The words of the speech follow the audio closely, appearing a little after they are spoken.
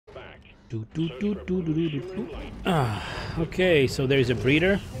Okay, so there's a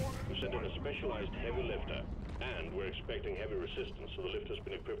breeder. We sent in a specialized heavy lifter, and we're expecting heavy resistance, so the lifter's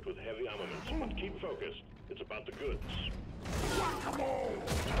been equipped with heavy armaments. But keep focused. It's about the goods.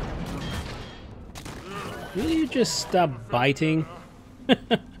 Will you just stop biting?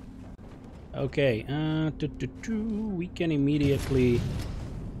 Okay, we can immediately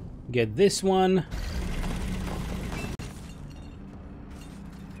get this one.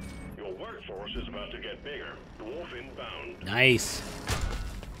 Your workforce is about to get bigger. Dwarf inbound. Nice.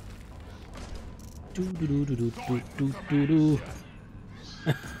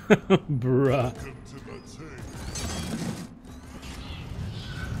 Bruh. An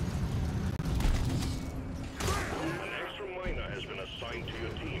extra miner has been assigned to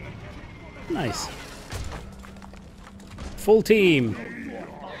your team. Nice. Full team.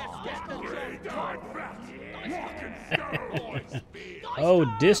 Oh,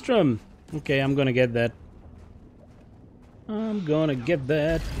 Distrum. Okay, I'm gonna get that. I'm gonna get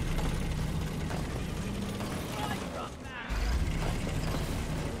that.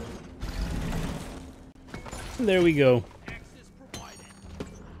 There we go.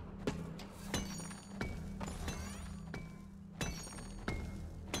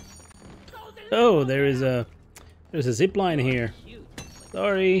 Oh, there's a zip line here.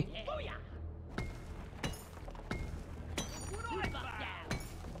 Sorry.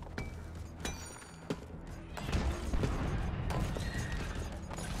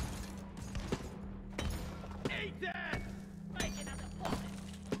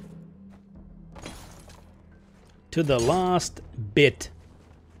 To the last bit.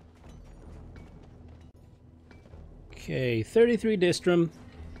 Okay, 33 distrum.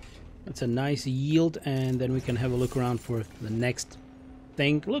 That's a nice yield, and then we can have a look around for the next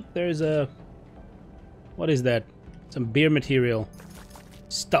thing. Look, there's a... what is that? Some beer material.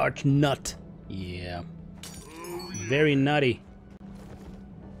 Starch nut. Yeah. Very nutty.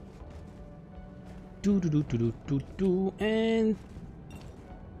 And...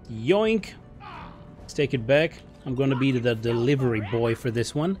 yoink. Let's take it back. I'm gonna be the delivery boy for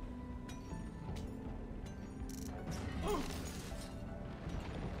this one.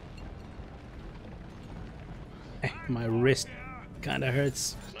 My wrist kinda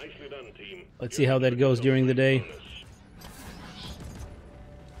hurts. Nicely done, team. Let's see how that goes during the day.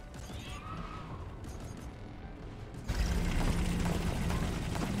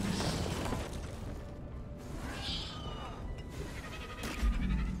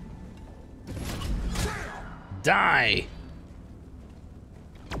 Die!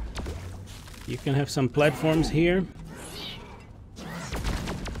 You can have some platforms here.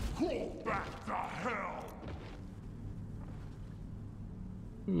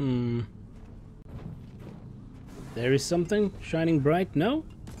 There is something shining bright? No?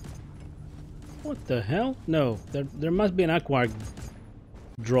 What the hell? No, there must be an aquark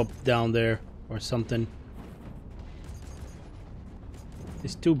drop down there or something.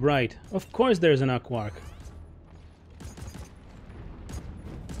 It's too bright. Of course there's an aquark.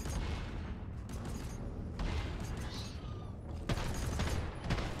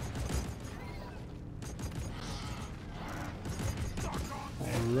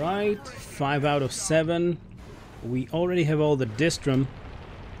 Alright, 5 out of 7. We already have all the distrum.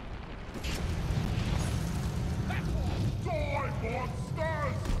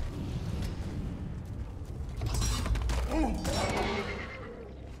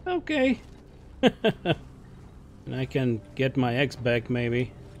 Okay. And I can get my X back,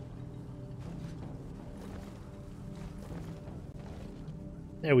 maybe.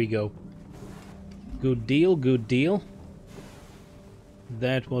 There we go. Good deal, good deal.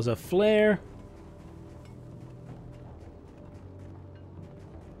 That was a flare.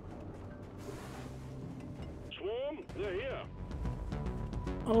 Swarm, they're here.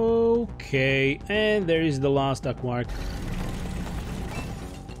 Okay, and there is the last aquark.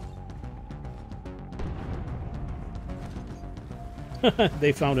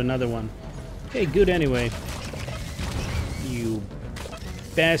 They found another one. Hey, good anyway. You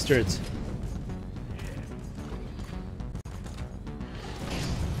bastards.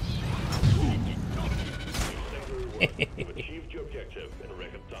 You've achieved your objective in a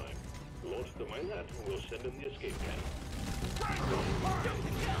record time. Launch the minehead and we'll send in the escape can.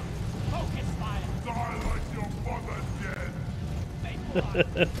 Focus fire! Die like your mother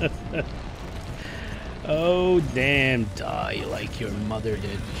did! Oh, damn, die like your mother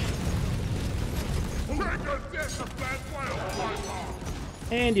did.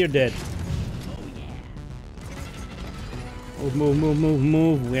 And you're dead. Move, move, move, move,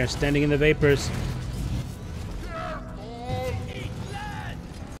 move. We are standing in the vapors.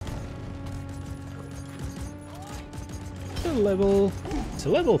 It's a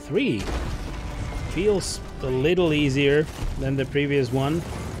level 3. Feels a little easier than the previous one.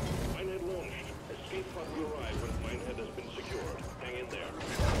 Minehead launched. Escape pod will arrive when Minehead has been secured. Hang in there.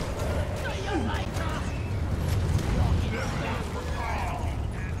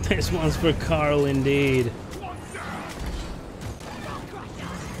 This one's for Carl indeed.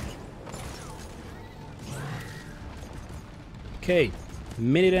 Okay,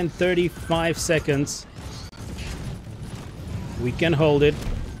 minute and 35 seconds. We can hold it.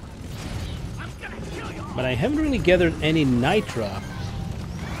 But I haven't really gathered any nitra.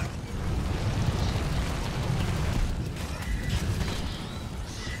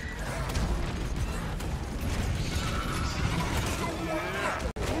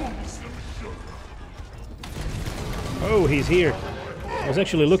 Oh, he's here. I was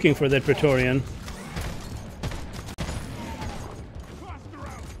actually looking for that Praetorian.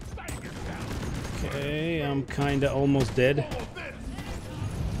 Okay, I'm kinda almost dead.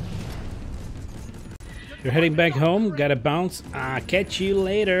 You're heading back home? Gotta bounce? Catch you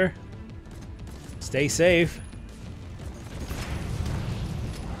later. Stay safe.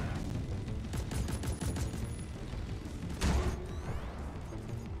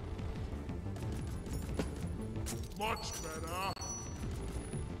 Much better.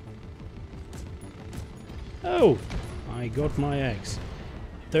 Oh, I got my eggs.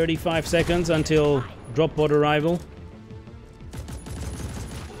 35 seconds until drop pod arrival.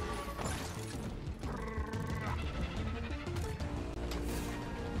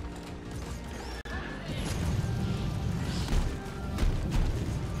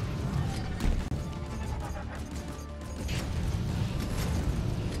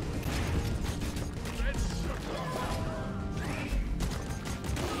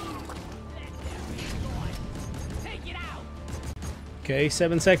 Okay,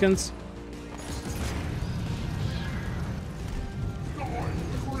 7 seconds.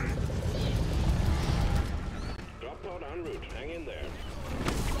 Drop pod en route. Hang in there.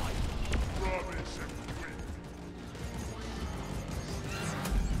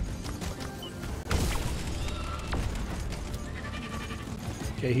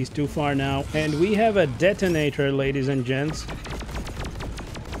 Okay, he's too far now. And we have a detonator, ladies and gents.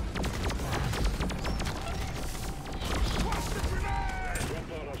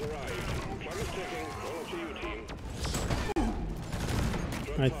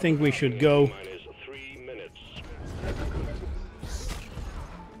 I think we should go. Minus 3 minutes.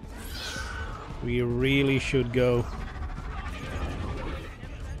 We really should go.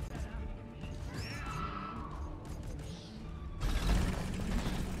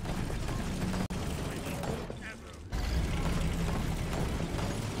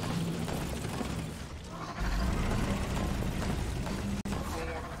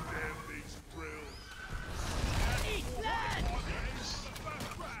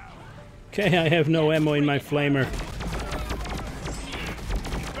 Okay, I have no ammo in my flamer.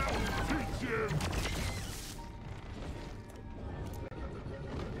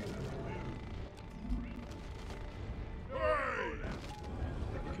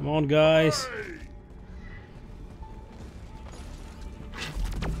 Come on, guys.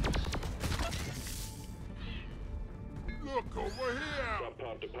 Look over here. Drop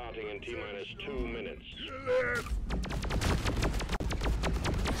pod departing in T-minus 2 minutes.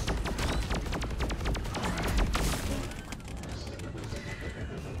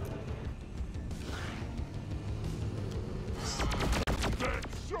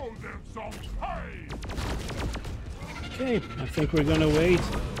 Let's show them some pain. Okay, I think we're gonna wait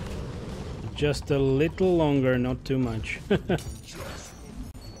just a little longer, not too much.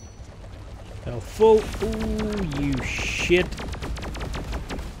 Fell full. Ooh, you shit.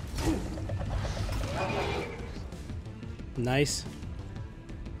 Nice.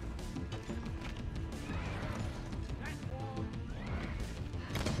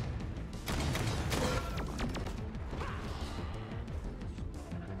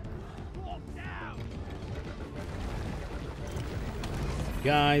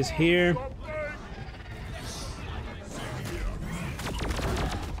 Guys here.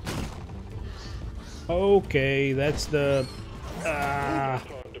 Okay, that's the Pod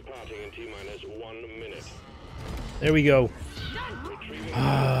departing in T-minus 1 minute. there we go.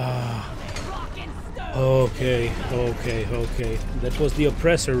 Okay. That was the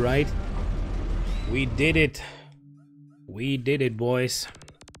oppressor, right? We did it. We did it, boys.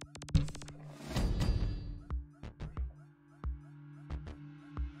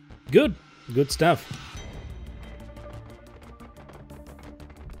 Good. Good stuff.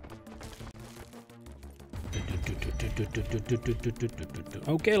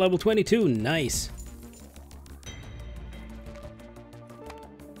 Okay, level 22. Nice.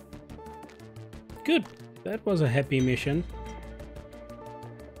 Good. That was a happy mission.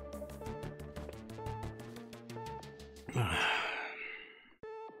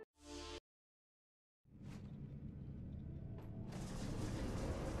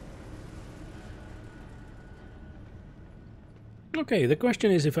 Okay, the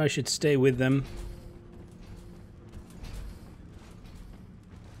question is if I should stay with them.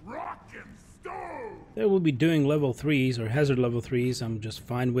 Rock and stone! They will be doing level 3s or hazard level 3s. I'm just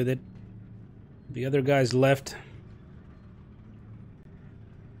fine with it. The other guys left.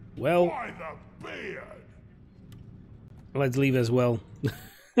 Well, By the beard! let's leave as well.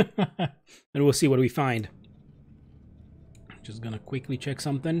 And we'll see what we find. Just gonna quickly check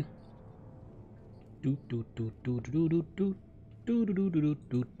something.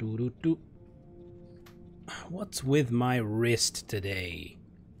 What's with my wrist today?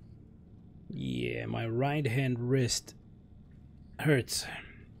 Yeah, my right hand wrist hurts.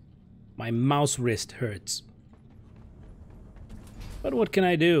 My mouse wrist hurts. But what can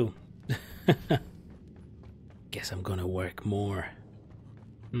I do? Guess I'm gonna work more.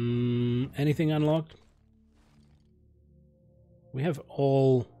 Anything unlocked? We have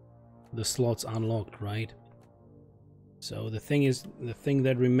all the slots unlocked, right? So the thing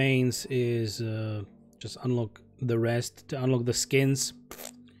that remains is just unlock the rest. To unlock the skins.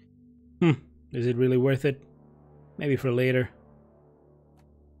 Is it really worth it? Maybe for later.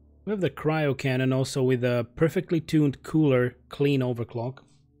 We have the cryo cannon also with a perfectly tuned cooler clean overclock,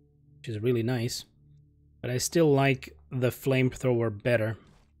 which is really nice. But I still like the flamethrower better.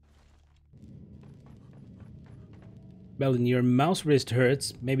 Belden, your mouse wrist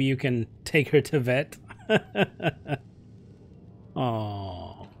hurts. Maybe you can take her to vet.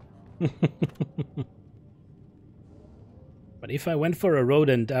 Oh. But if I went for a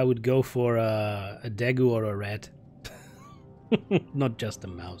rodent, I would go for a dagu or a rat. Not just a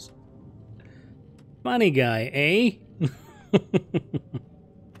mouse. Funny guy, eh?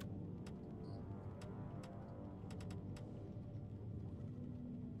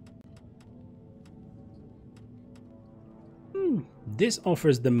 This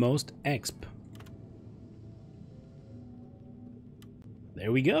offers the most exp.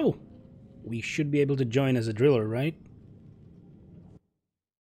 There we go. We should be able to join as a driller, right?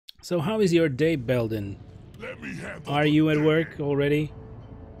 So how is your day, Belden? Let me handle Are you at work already?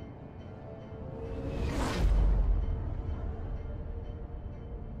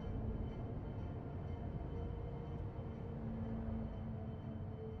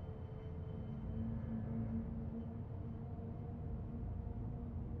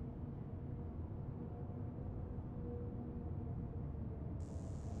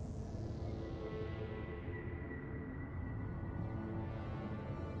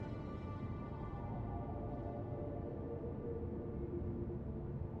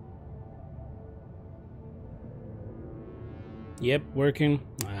 Yep, working.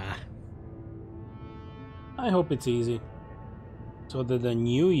 I hope it's easy. So that the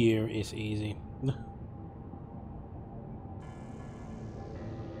new year is easy.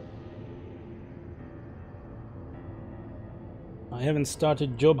 I haven't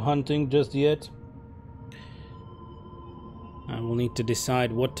started job hunting just yet. I will need to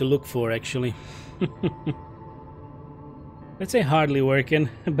decide what to look for, actually. Let's say hardly working,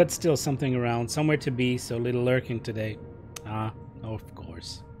 but still something around. Somewhere to be, so little lurking today. Ah, of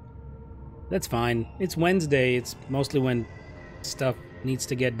course. That's fine. It's Wednesday. It's mostly when stuff needs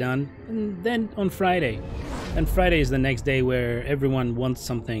to get done. And then on Friday. And Friday is the next day where everyone wants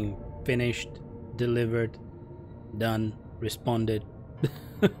something finished, delivered, done, responded.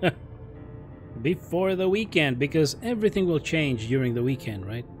 Before the weekend, because everything will change during the weekend,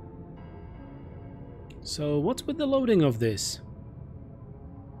 right? So what's with the loading of this?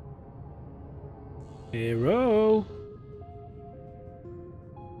 Hero!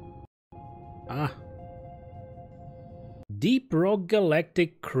 Ah. Deep Rock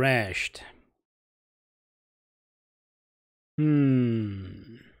Galactic crashed.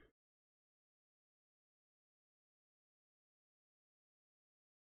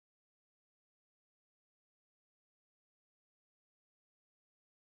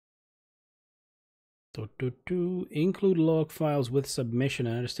 Include log files with submission.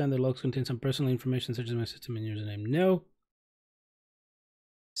 I understand the logs contain some personal information such as my system and username. No.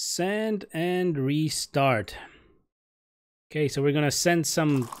 Send and restart. Okay, so we're gonna send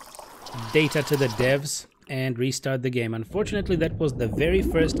some data to the devs and restart the game. Unfortunately, that was the very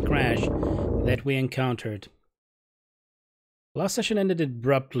first crash that we encountered. Last session ended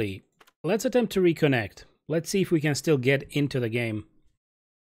abruptly. Let's attempt to reconnect. Let's see if we can still get into the game.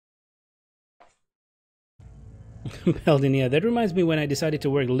 Belden, yeah, that reminds me when I decided to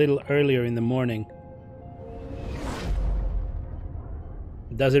work a little earlier in the morning.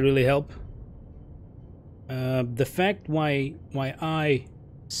 Does it really help? The fact why I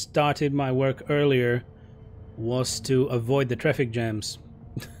started my work earlier was to avoid the traffic jams.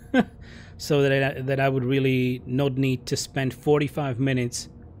 So that I would really not need to spend 45 minutes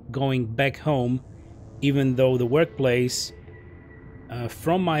going back home, even though the workplace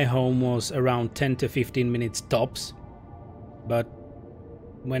from my home was around 10 to 15 minutes tops. But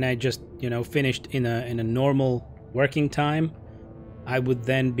when I just, you know, finished in a normal working time, I would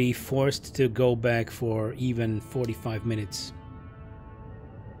then be forced to go back for even 45 minutes.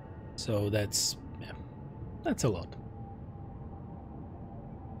 So that's, yeah, that's a lot.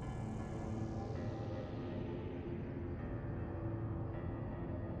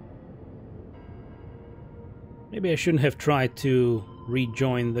 Maybe I shouldn't have tried to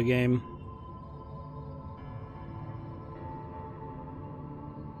rejoin the game.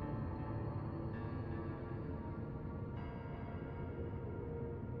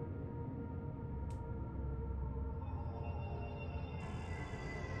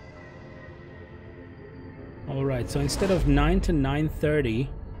 Alright, so instead of 9 to 9:30,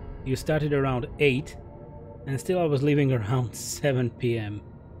 you started around 8, and still I was leaving around 7 p.m.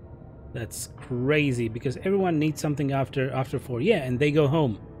 That's crazy, because everyone needs something after 4. Yeah, and they go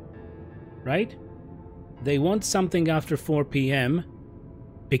home, right? They want something after 4 p.m.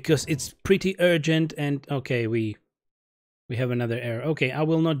 because it's pretty urgent. And okay, we have another error. Okay, I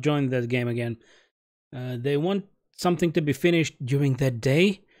will not join that game again. They want something to be finished during that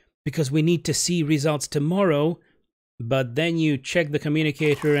day because we need to see results tomorrow. But then you check the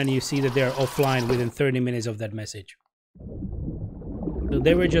communicator and you see that they're offline within 30 minutes of that message. So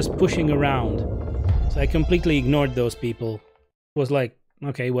they were just pushing around. So I completely ignored those people. It was like,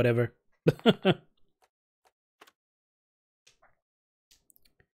 okay, whatever.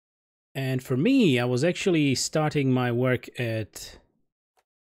 And for me, I was actually starting my work at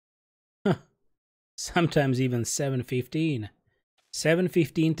sometimes even 7:15.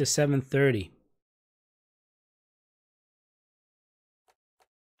 7:15 to 7:30.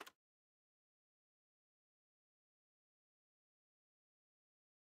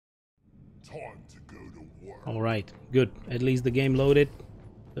 Time to go to work. All right, good. At least the game loaded.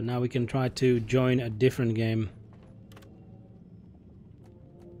 So now we can try to join a different game.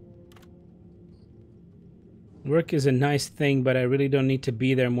 Work is a nice thing, but I really don't need to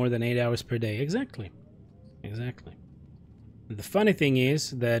be there more than 8 hours per day. Exactly. Exactly. And the funny thing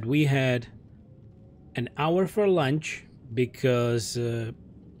is that we had an hour for lunch because,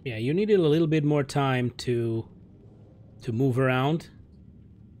 yeah, you needed a little bit more time to move around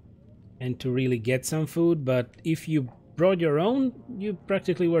and to really get some food. But if you brought your own, you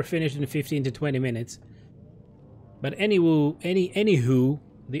practically were finished in 15 to 20 minutes. But anywho,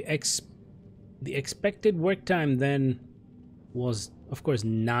 the expected work time then was, of course,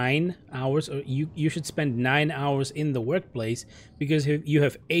 9 hours. Or you should spend 9 hours in the workplace because you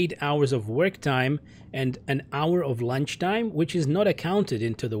have 8 hours of work time and an hour of lunch time, which is not accounted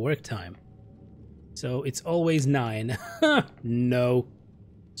into the work time. So it's always 9. No.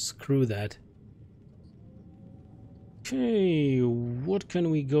 Screw that. Okay, what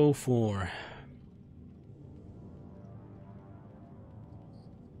can we go for?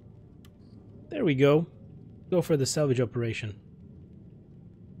 There we go. Go for the salvage operation.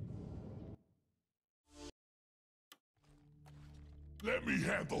 Let me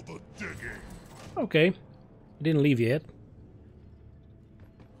handle the digging. Okay. I didn't leave yet.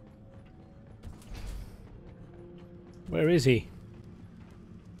 Where is he?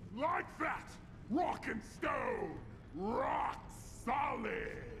 Like that! Rock and stone! Rock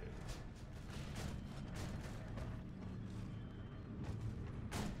solid!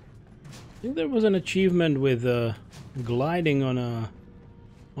 I think there was an achievement with gliding on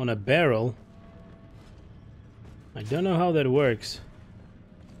a barrel. I don't know how that works.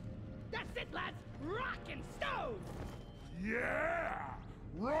 That's it, lads! Rock and stone! Yeah!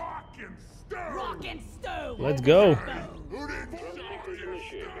 Rock and stone! Rock and stone! Let's go. Who didn't Sequence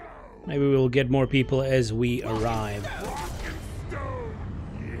initiated. Maybe we'll get more people as we arrive. Rock and stone!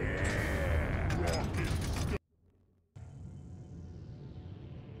 Yeah! Rock and stone!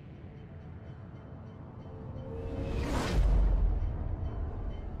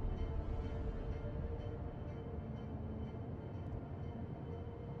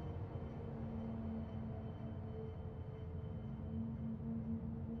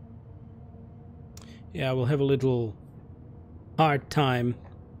 Yeah, we'll have a little hard time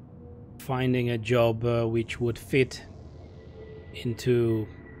finding a job which would fit into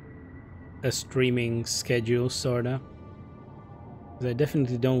a streaming schedule, sorta. 'Cause I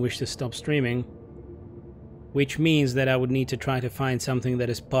definitely don't wish to stop streaming. which means that I would need to try to find something that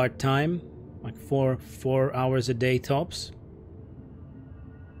is part-time, like four hours a day tops.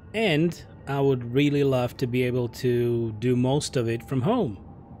 And I would really love to be able to do most of it from home.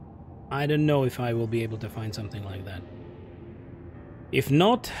 I don't know if I will be able to find something like that. If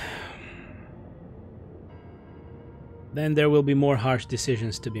not, then there will be more harsh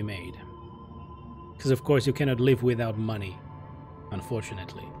decisions to be made. Because of course you cannot live without money,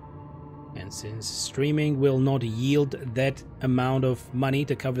 unfortunately. And since streaming will not yield that amount of money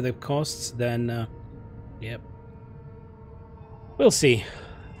to cover the costs, then, yep. We'll see.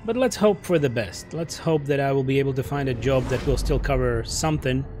 But let's hope for the best. Let's hope that I will be able to find a job that will still cover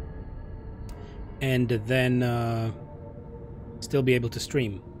something. And then, still be able to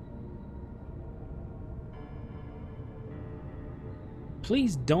stream.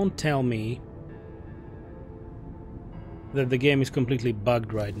 Please don't tell me that the game is completely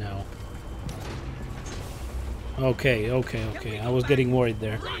bugged right now. Okay. I was getting worried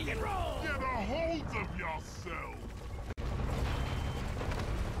there. Get a hold of yourself.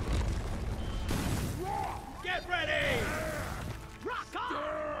 Get ready! Rock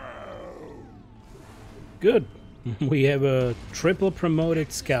on! Good. We have a triple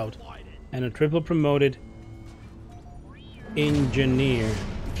promoted scout and a triple promoted engineer.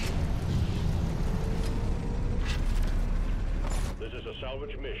 This is a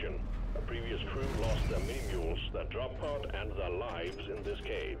salvage mission. A previous crew lost their mini-mules, their drop pod, and their lives in this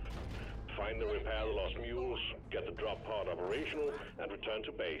cave. Find and repair the lost mules, get the drop pod operational, and return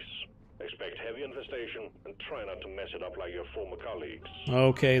to base. Expect heavy infestation, and try not to mess it up like your former colleagues.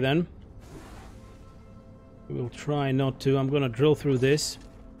 Okay then. We'll try not to. I'm gonna drill through this.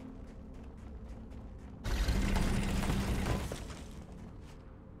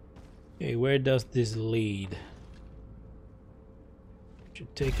 Okay, where does this lead?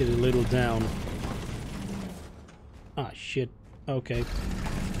 Should take it a little down. Ah, shit. Okay.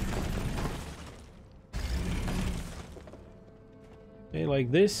 Okay,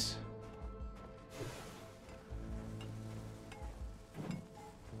 like this.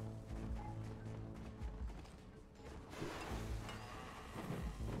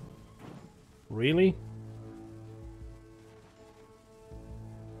 Really?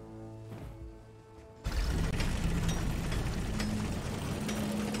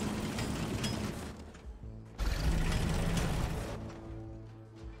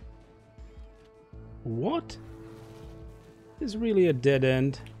 What? This is really a dead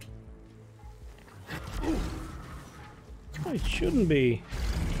end. Oh, it shouldn't be.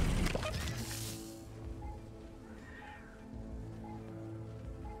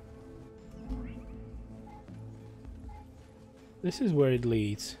 This is where it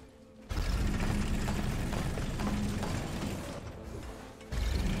leads.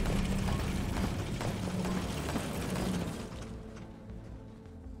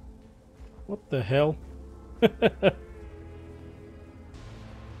 What the hell?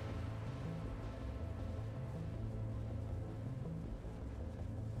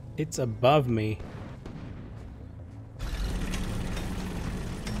 It's above me.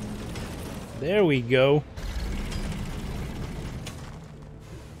 There we go.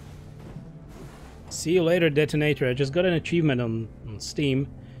 See you later, detonator. I just got an achievement on Steam.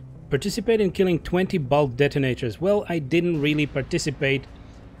 Participate in killing 20 bulk detonators. Well, I didn't really participate,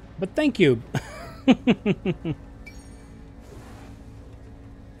 but thank you.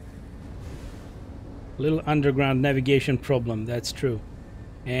 Little underground navigation problem, that's true.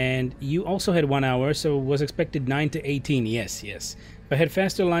 And you also had 1 hour, so was expected 9 to 18. Yes. If I had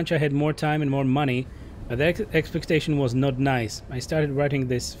faster lunch, I had more time and more money. But that expectation was not nice. I started writing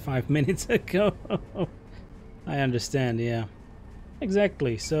this 5 minutes ago. I understand, yeah.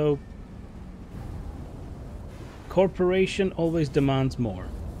 Exactly, so... corporation always demands more.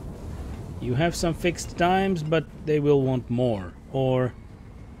 You have some fixed times, but they will want more. Or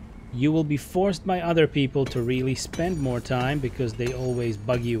you will be forced by other people to really spend more time because they always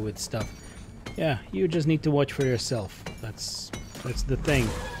bug you with stuff. Yeah, you just need to watch for yourself. That's the thing.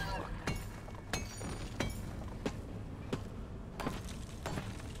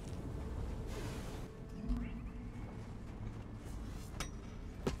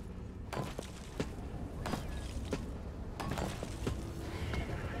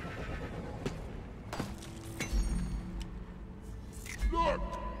 Look!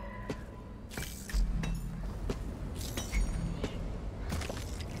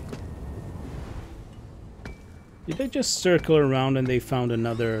 Did they just circle around and they found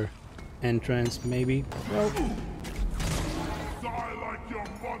another entrance, maybe? Well, Die like your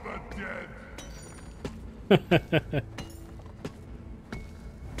mother dead!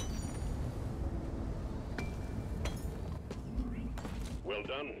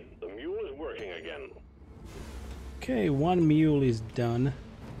 Okay, one mule is done.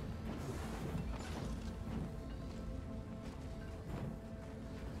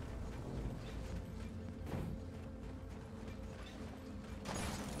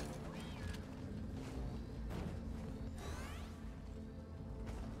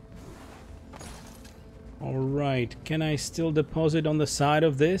 Alright, can I still deposit on the side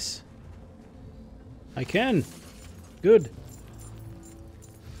of this? I can. Good.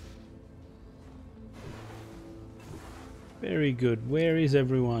 Very good. Where is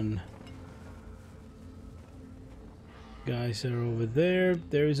everyone? Guys are over there.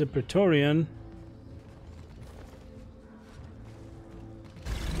 There is a Praetorian.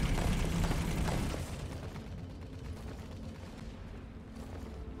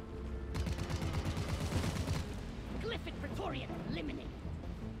 Glyphid Praetorian eliminated.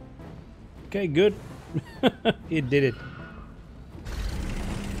 Okay, good. It did it.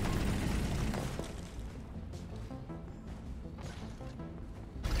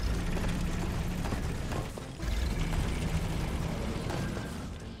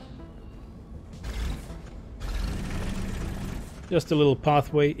 Just a little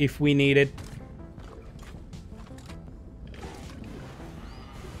pathway if we need it.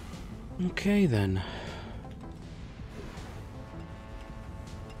 Okay then.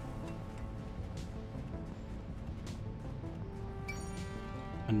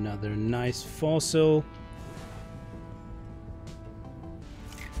 Another nice fossil.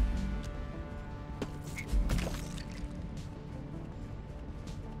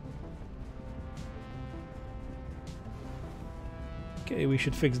 Okay, we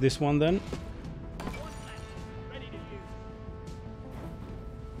should fix this one then.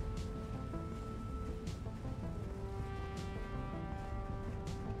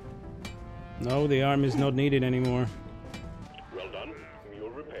 No, the arm is not needed anymore. Well done. Mule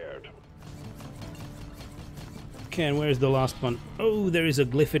repaired. Okay, and where's the last one? Oh, there is a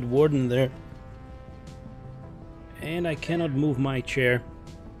Glyphid Warden there. And I cannot move my chair,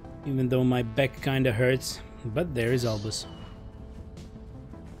 even though my back kinda hurts. But there is Albus.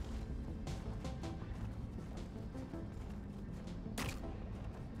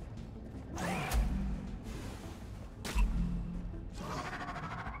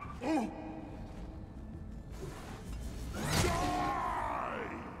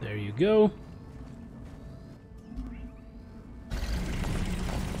 There you go.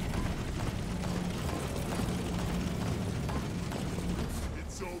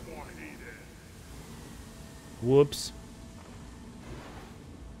 It's overheated. Whoops.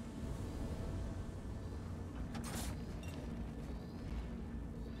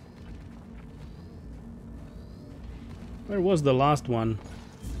 Where was the last one?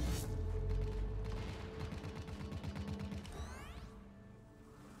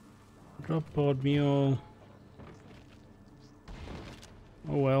 Drop pod mule.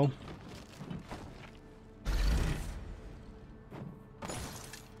 Oh well.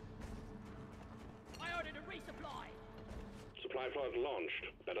 I ordered a resupply. Supply pod launched.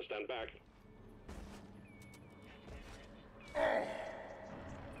 Better stand back.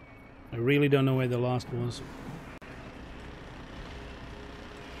 I really don't know where the last was.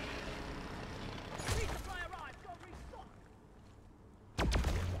 Resupply arrived. Go restock.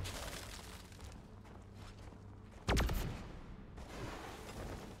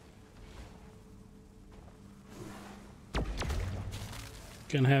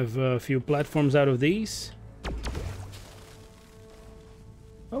 Can have a few platforms out of these.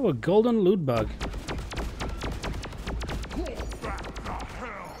 Oh, a golden loot bug. Back the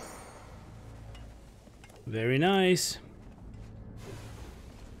hell. Very nice.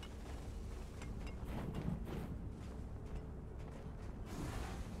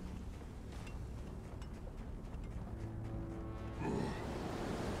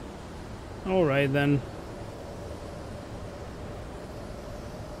 All right then.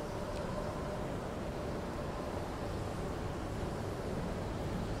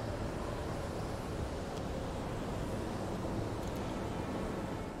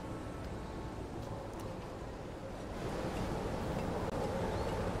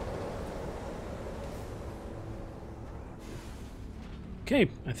 Okay,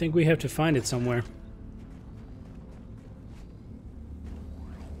 I think we have to find it somewhere.